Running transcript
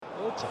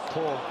It's a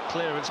poor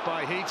clearance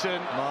by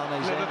Heaton.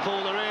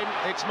 Liverpool are in.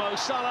 It's Mo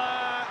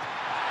Salah.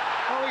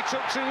 Oh, he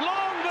took too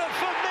long, but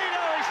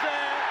Firmino is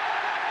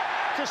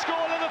there to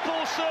score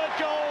Liverpool's third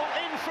goal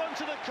in front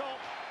of the Kop.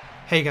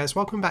 Hey guys,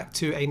 welcome back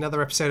to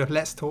another episode of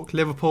Let's Talk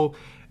Liverpool.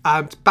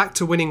 Back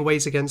to winning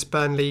ways against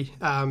Burnley.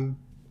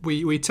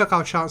 We took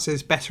our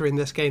chances better in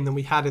this game than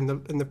we had in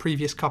the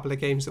previous couple of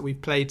games that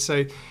we've played.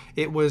 So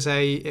it was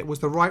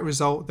the right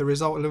result, the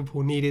result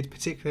Liverpool needed,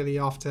 particularly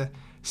after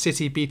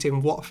City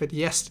beating Watford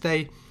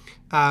yesterday.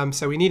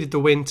 So we needed the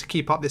win to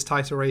keep up this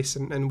title race,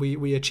 and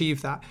we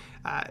achieved that.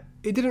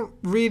 It didn't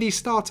really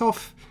start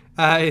off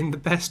in the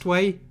best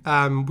way.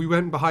 We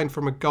went behind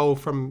from a goal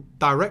from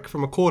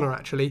a corner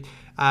actually.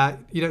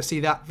 You don't see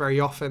that very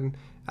often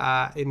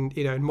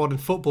in modern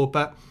football,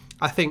 but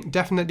I think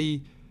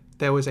definitely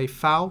there was a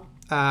foul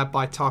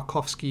by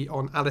Tarkowski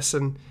on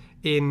Alisson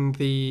in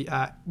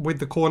with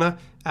the corner.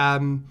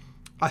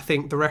 I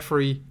think the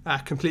referee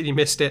completely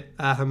missed it.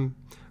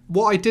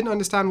 What I didn't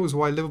understand was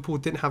why Liverpool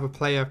didn't have a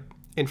player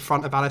in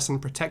front of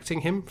Alisson protecting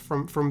him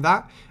from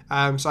that.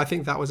 So I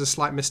think that was a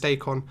slight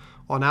mistake on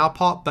our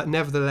part, but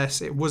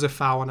nevertheless it was a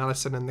foul on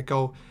Alisson and the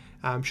goal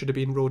should have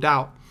been ruled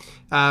out.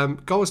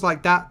 Goals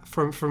like that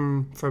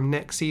from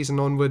next season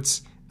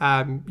onwards,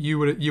 you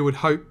would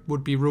hope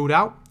would be ruled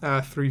out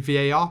through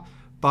VAR.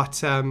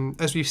 But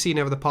as we've seen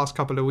over the past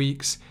couple of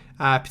weeks,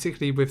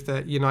 particularly with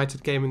the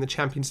United game in the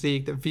Champions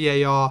League, that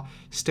VAR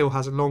still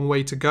has a long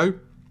way to go.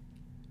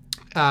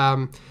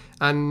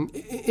 And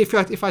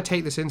if I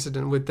take this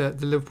incident with the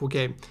Liverpool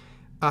game,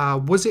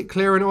 was it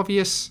clear and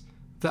obvious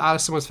that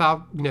Alisson was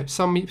fouled?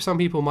 Some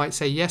people might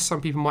say yes, some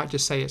people might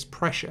just say it's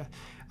pressure.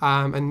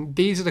 And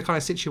these are the kind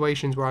of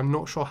situations where I'm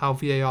not sure how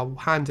VAR will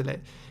handle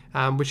it,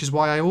 which is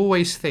why I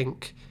always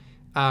think,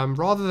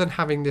 rather than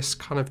having this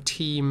kind of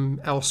team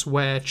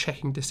elsewhere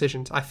checking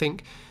decisions, I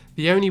think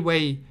the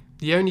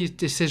only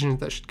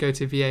decisions that should go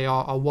to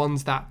VAR are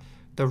ones that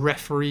the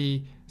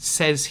referee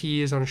says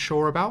he is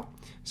unsure about.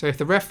 So if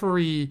the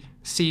referee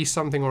sees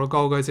something or a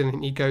goal goes in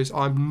and he goes,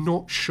 I'm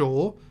not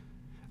sure,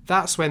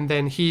 that's when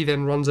he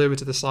runs over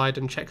to the side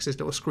and checks his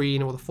little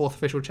screen, or the fourth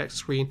official checks the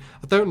screen.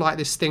 I don't like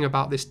this thing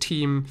about this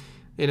team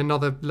in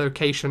another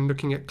location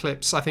looking at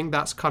clips. I think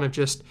that's kind of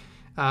just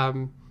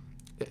they're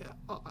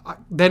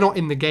not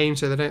in the game,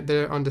 so they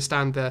don't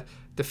understand the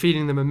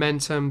feeling, the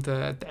momentum,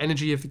 the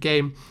energy of the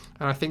game,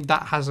 and I think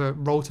that has a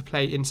role to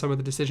play in some of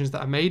the decisions that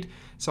are made.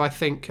 So I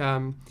think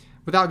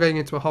without going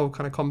into a whole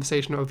kind of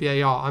conversation about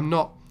VAR, I'm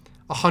not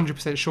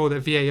 100% sure that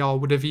VAR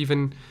would have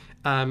even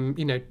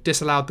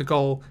disallowed the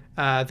goal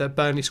that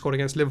Burnley scored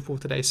against Liverpool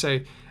today. So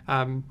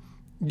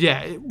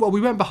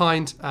we went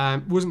behind.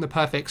 It wasn't the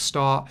perfect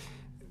start.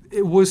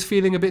 It was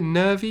feeling a bit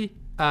nervy,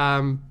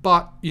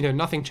 but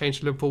nothing changed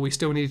for Liverpool. We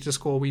still needed to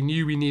score. We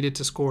knew we needed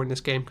to score in this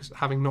game, because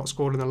having not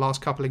scored in the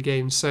last couple of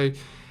games. So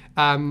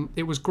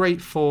it was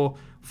great for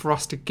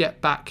us to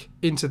get back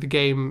into the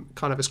game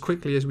kind of as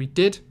quickly as we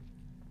did.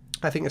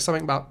 I think there's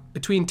something about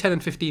between 10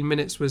 and 15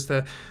 minutes was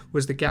the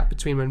gap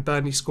between when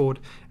Burnley scored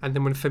and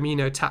then when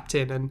Firmino tapped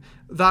in, and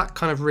that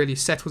kind of really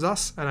settled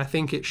us. And I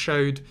think it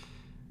kind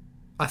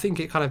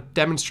of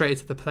demonstrated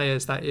to the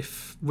players that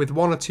if with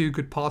one or two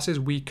good passes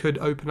we could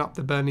open up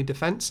the Burnley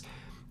defence,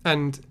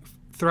 and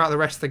throughout the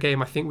rest of the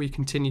game I think we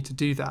continued to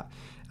do that.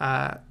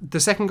 The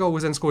second goal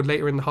was then scored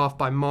later in the half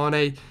by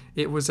Mane.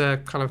 It was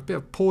a kind of bit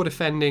of poor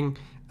defending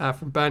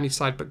from Burnley's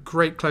side, but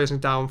great closing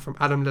down from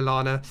Adam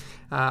Lallana.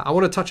 I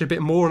want to touch a bit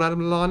more on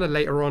Adam Lallana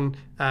later on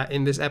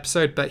in this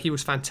episode, but he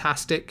was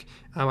fantastic.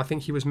 I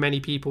think he was many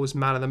people's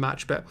man of the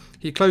match, but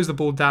he closed the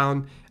ball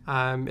down.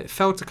 It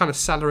fell to kind of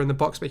Salah in the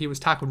box, but he was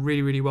tackled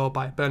really, really well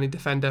by a Burnley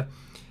defender.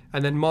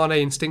 And then Mane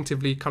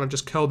instinctively kind of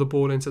just curled the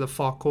ball into the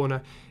far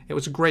corner. It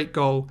was a great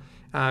goal,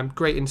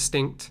 great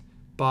instinct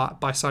by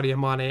Sadio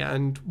Mane,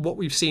 and what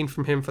we've seen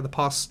from him for the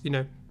past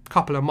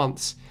couple of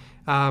months.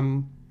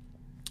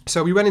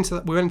 So we went into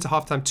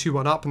halftime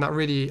 2-1 up, and that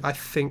really, I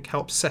think,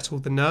 helped settle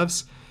the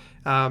nerves.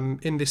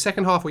 In the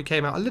second half, we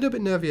came out a little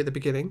bit nervy at the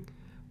beginning,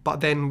 but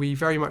then we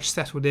very much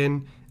settled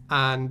in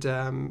and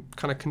kind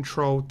of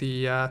controlled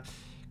the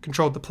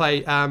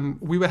play.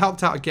 We were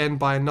helped out again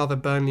by another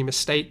Burnley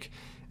mistake.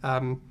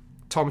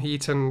 Tom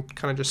Heaton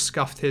kind of just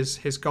scuffed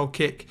his goal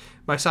kick.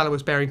 Mo Salah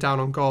was bearing down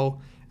on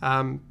goal.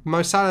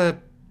 Mo Salah,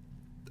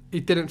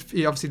 he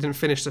obviously didn't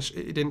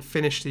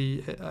finish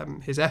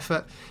his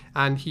effort,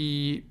 and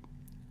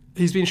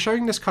he's been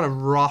showing this kind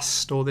of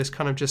rust, or this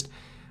kind of just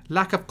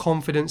lack of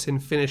confidence in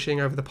finishing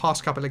over the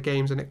past couple of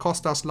games, and it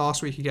cost us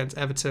last week against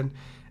Everton.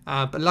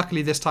 But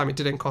luckily this time it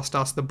didn't cost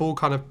us. The ball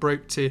kind of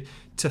broke to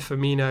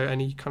Firmino, and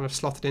he kind of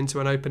slotted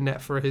into an open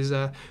net for his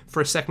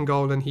second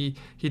goal, and he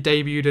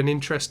debuted an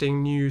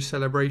interesting new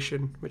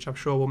celebration, which I'm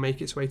sure will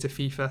make its way to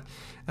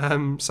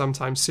FIFA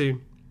sometime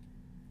soon.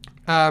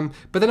 But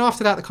then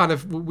after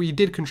that, we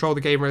did control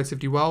the game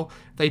relatively well.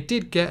 They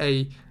did get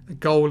a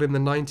goal in the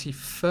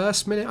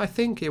 91st minute, I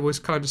think. It was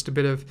kind of just a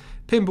bit of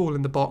pinball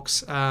in the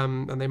box,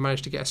 and they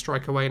managed to get a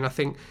strike away. And I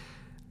think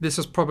this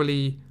was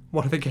probably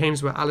one of the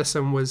games where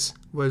Alisson was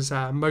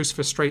most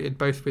frustrated,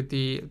 both with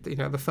the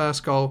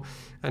first goal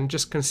and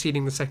just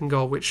conceding the second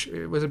goal, which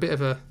was a bit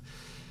of a,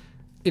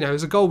 it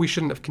was a goal we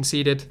shouldn't have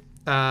conceded,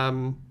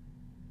 and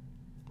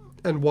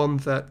one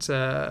that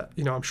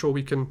I'm sure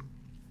we can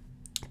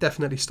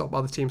definitely stop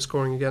other teams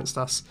scoring against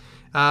us.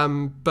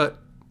 But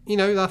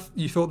that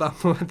you thought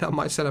that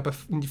might set up a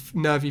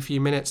nervy few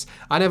minutes.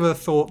 I never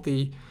thought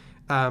the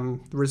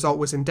result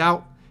was in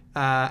doubt,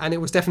 and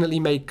it was definitely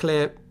made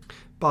clear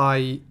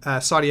by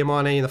Sadio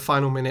Mane in the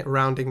final minute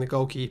rounding the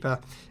goalkeeper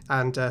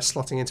and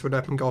slotting into an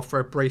open goal for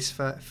a brace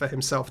for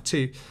himself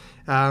too.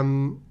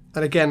 And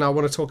again, I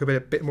want to talk a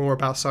bit more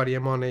about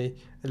Sadio Mane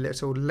a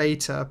little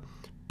later,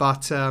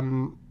 but a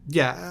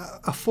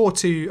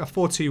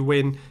 4-2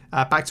 win,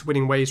 back to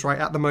winning ways. Right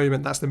at the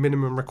moment, that's the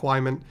minimum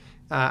requirement,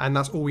 and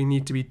that's all we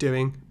need to be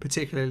doing,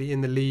 particularly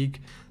in the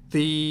league.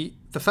 The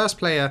first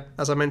player,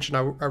 as I mentioned,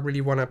 I really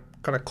want to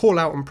kind of call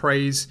out and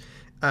praise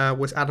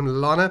was Adam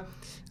Lallana.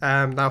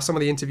 Now, some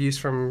of the interviews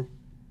from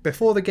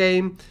before the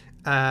game,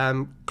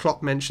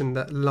 Klopp mentioned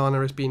that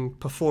Lallana has been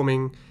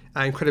performing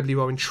incredibly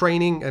well in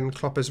training, and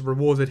Klopp has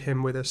rewarded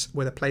him with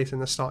a place in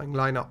the starting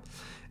lineup.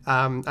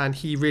 And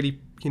he really,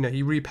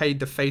 he repaid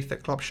the faith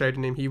that Klopp showed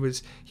in him. He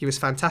was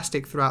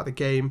fantastic throughout the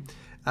game.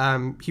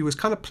 He was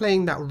kind of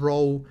playing that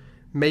role,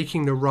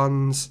 making the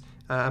runs,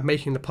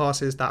 making the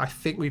passes that I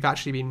think we've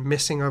actually been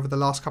missing over the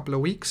last couple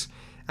of weeks.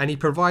 And he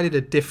provided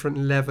a different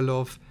level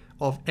of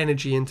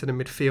energy into the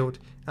midfield,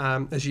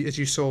 as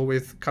you saw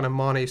with kind of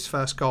Mane's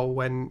first goal,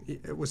 when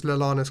it was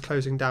Lallana's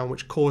closing down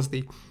which caused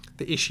the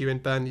issue in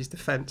Burnley's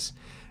defence.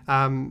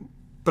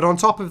 But on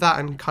top of that,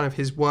 and kind of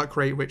his work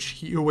rate, which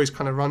he always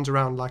kind of runs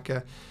around like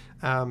a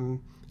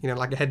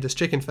headless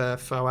chicken for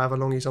however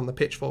long he's on the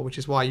pitch for, which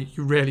is why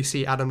you rarely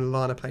see Adam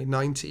Lallana play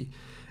 90.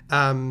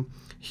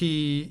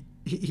 He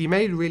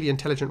made really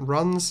intelligent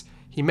runs.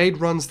 He made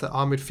runs that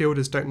our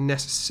midfielders don't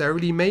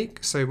necessarily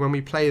make. So when we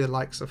play the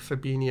likes of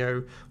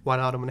Fabinho,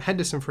 Wijnaldum and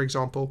Henderson, for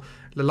example,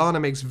 Lallana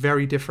makes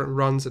very different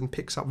runs and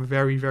picks up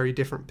very, very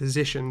different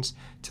positions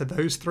to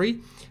those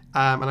three.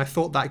 And I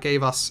thought that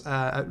gave us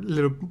a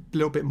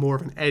little bit more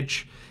of an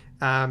edge,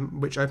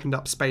 which opened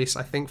up space,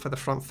 I think, for the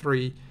front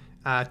three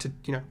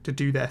to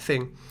do their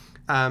thing.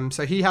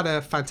 So he had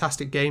a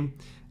fantastic game.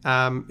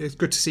 It's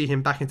good to see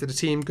him back into the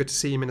team, good to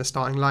see him in a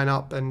starting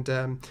lineup,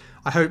 and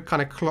I hope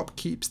kind of Klopp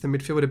keeps the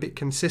midfield a bit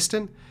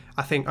consistent.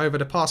 I think over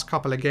the past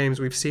couple of games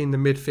we've seen the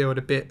midfield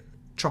a bit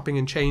chopping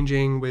and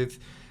changing, with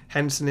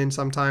Henderson in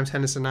sometimes,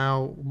 Henderson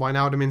out,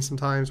 Wijnaldum in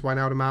sometimes,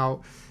 Wijnaldum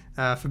out,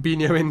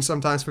 Fabinho in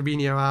sometimes,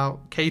 Fabinho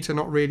out, Keita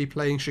not really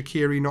playing,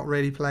 Shaqiri not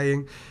really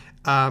playing.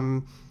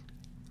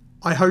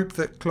 I hope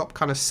that Klopp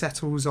kind of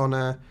settles on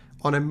a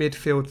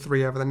midfield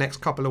three over the next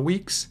couple of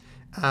weeks,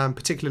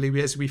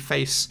 particularly as we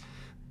face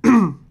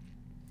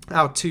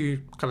our two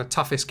kind of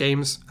toughest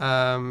games,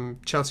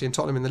 Chelsea and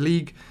Tottenham in the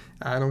league,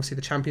 and obviously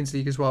the Champions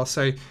League as well.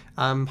 So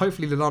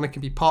hopefully Lallana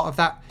can be part of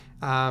that.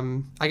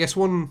 I guess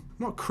one,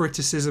 not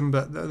criticism,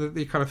 but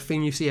the kind of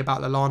thing you see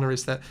about Lallana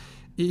is that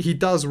he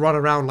does run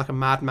around like a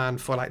madman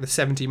for like the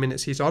 70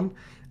 minutes he's on,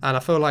 and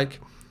I feel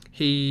like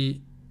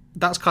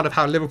that's kind of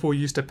how Liverpool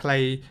used to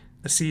play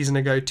a season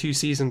ago, 2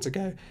 seasons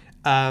ago.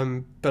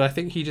 But I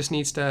think he just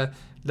needs to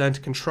learn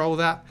to control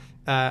that,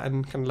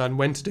 and kind of learn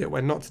when to do it,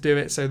 when not to do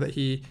it, so that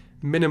he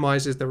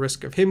minimises the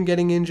risk of him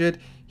getting injured.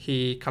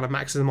 He kind of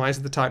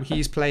maximises the time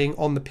he's playing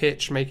on the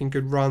pitch, making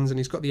good runs, and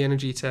he's got the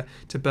energy to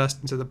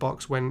burst into the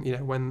box when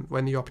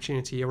the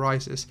opportunity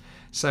arises.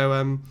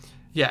 So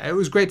it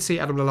was great to see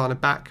Adam Lallana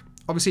back.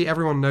 Obviously,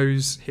 everyone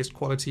knows his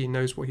quality,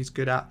 knows what he's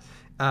good at,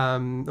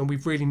 and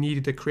we've really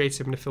needed a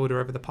creative midfielder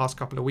over the past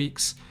couple of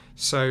weeks.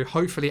 So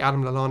hopefully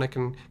Adam Lallana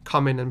can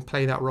come in and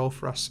play that role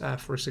for us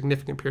for a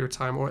significant period of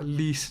time, or at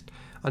least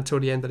until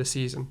the end of the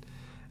season.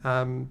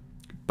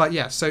 But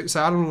yeah, so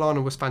Adam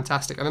Lallana was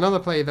fantastic. And another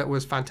player that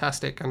was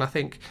fantastic, and I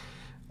think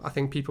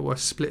people were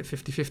split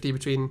 50-50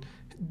 between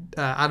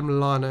Adam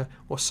Lallana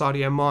or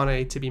Sadio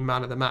Mane to be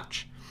man of the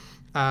match.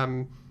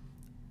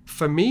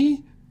 For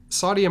me,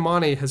 Sadio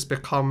Mane has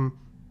become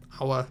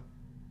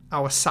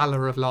our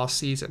Salah of last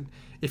season.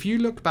 If you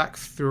look back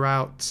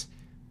throughout,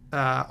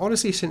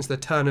 honestly, since the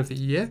turn of the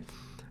year,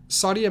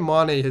 Sadio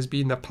Mane has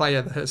been the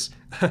player that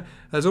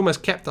has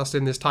almost kept us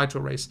in this title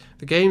race.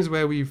 The games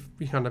where we've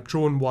kind of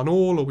drawn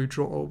 1-1,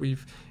 or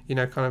we've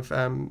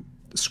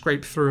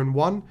scraped through and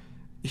won,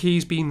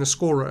 he's been the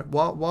scorer.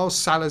 While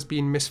Salah's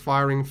been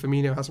misfiring,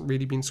 Firmino hasn't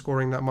really been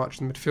scoring that much,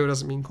 the midfield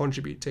hasn't been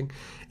contributing.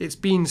 It's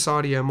been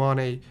Sadio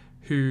Mane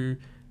who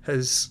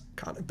has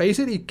kind of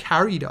basically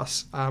carried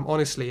us,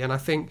 honestly. And I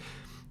think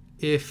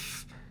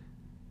if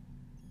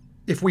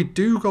we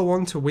do go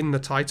on to win the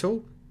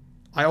title,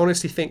 I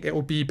honestly think it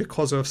will be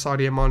because of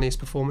Sadio Mane's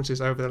performances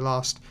over the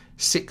last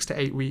 6 to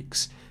 8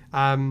 weeks.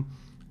 And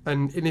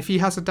if he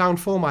has a down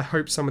form, I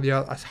hope some of the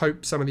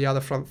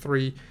other front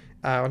three,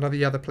 or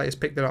the other players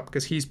picked it up,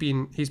 because he's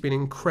been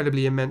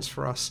incredibly immense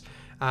for us.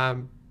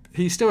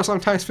 he's still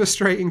sometimes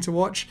frustrating to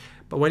watch,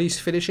 but when he's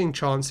finishing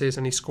chances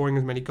and he's scoring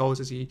as many goals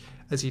as he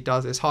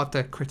does, it's hard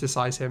to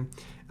criticise him.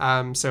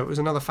 So it was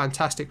another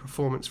fantastic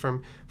performance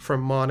from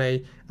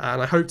Mane,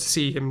 and I hope to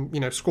see him,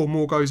 score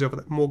more goals over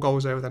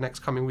the next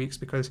coming weeks,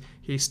 because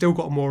he's still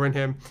got more in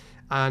him,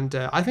 and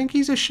I think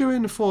he's a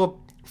shoo-in for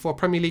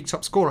Premier League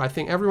top scorer. I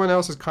think everyone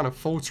else is kind of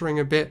faltering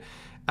a bit.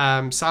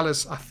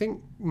 Salah's, I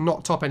think,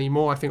 not top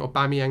anymore. I think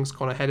Aubameyang's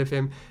gone ahead of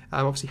him.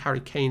 Obviously, Harry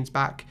Kane's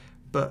back,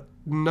 but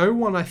no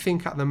one, I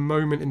think, at the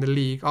moment in the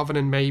league, other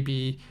than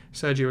maybe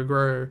Sergio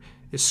Aguero,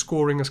 is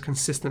scoring as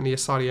consistently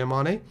as Sadio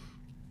Mane.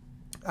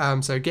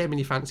 So get him in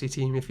your fantasy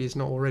team if he's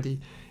not already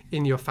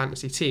in your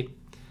fantasy team.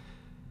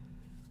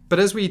 But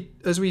as we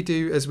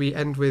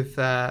end with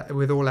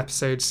all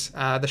episodes,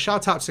 the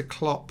shout out to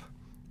Klopp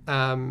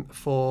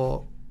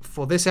for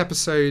this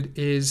episode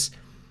is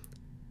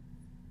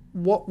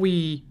what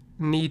we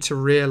need to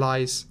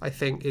realise, I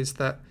think, is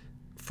that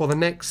for the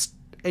next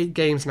 8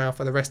 games now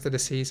for the rest of the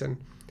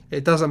season,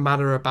 it doesn't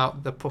matter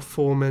about the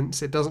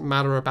performance. It doesn't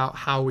matter about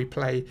how we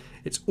play.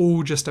 It's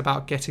all just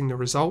about getting the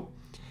result.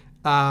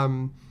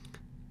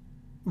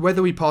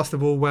 Whether we pass the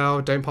ball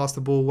well, don't pass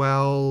the ball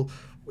well,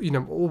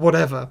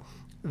 whatever.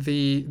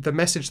 The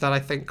message that I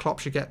think Klopp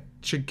should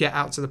get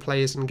out to the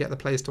players and get the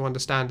players to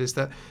understand is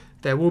that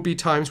there will be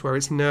times where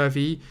it's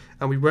nervy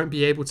and we won't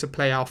be able to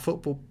play our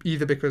football,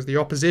 either because the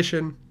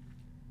opposition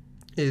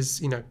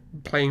is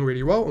playing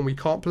really well and we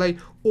can't play,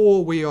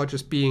 or we're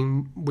just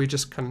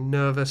kind of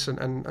nervous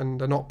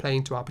and are not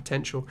playing to our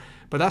potential.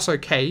 But that's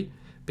okay,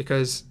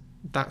 because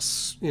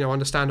that's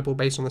understandable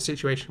based on the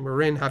situation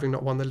we're in, having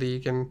not won the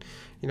league and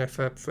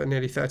for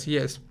nearly 30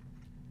 years.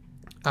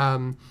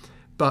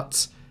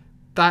 But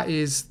that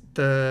is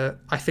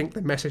I think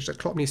the message that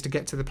Klopp needs to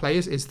get to the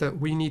players is that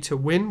we need to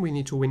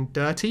win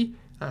dirty,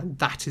 and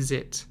that is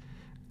it.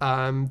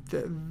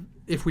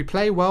 If we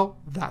play well,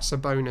 that's a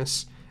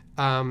bonus.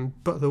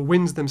 But the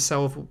wins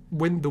themselves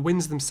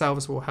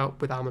will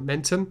help with our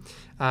momentum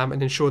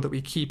and ensure that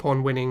we keep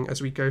on winning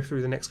as we go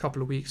through the next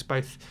couple of weeks,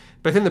 both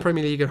in the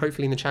Premier League and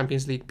hopefully in the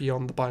Champions League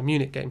beyond the Bayern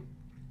Munich game.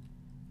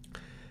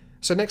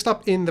 So next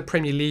up in the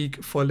Premier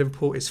League for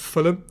Liverpool is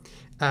Fulham.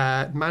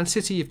 Man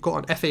City have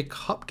got an FA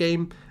Cup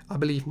game, I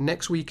believe,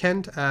 next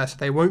weekend, so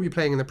they won't be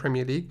playing in the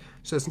Premier League.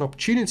 So it's an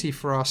opportunity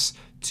for us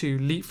to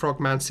leapfrog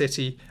Man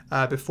City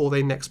before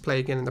they next play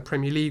again in the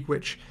Premier League,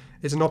 which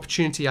is an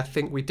opportunity I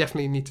think we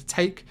definitely need to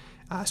take.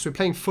 So we're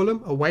playing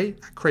Fulham away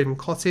at Craven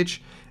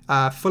Cottage.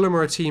 Fulham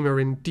are a team who are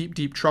in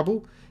deep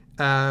trouble,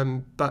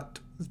 but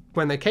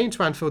when they came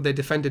to Anfield, they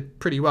defended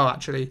pretty well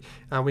actually.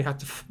 We had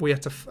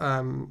to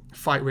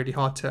fight really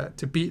hard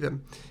to beat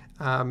them.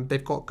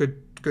 They've got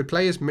good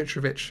players.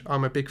 Mitrovic,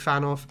 I'm a big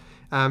fan of.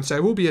 So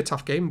it will be a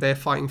tough game. They're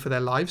fighting for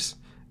their lives.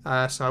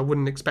 So I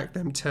wouldn't expect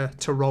them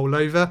to roll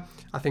over.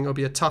 I think it'll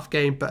be a tough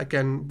game, but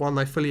again, one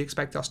I fully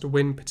expect us to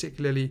win,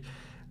 particularly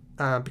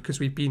because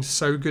we've been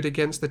so good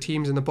against the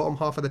teams in the bottom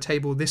half of the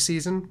table this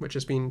season, which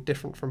has been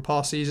different from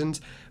past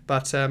seasons.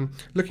 But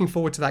looking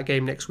forward to that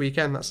game next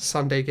weekend. That's a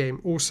Sunday game.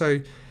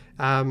 Also,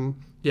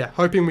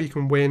 hoping we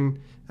can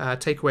win,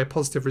 take away a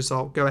positive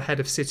result, go ahead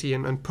of City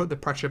and put the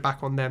pressure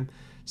back on them.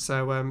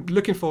 So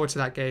looking forward to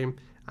that game.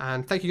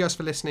 And thank you guys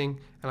for listening,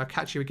 and I'll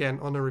catch you again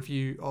on a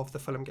review of the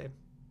Fulham game.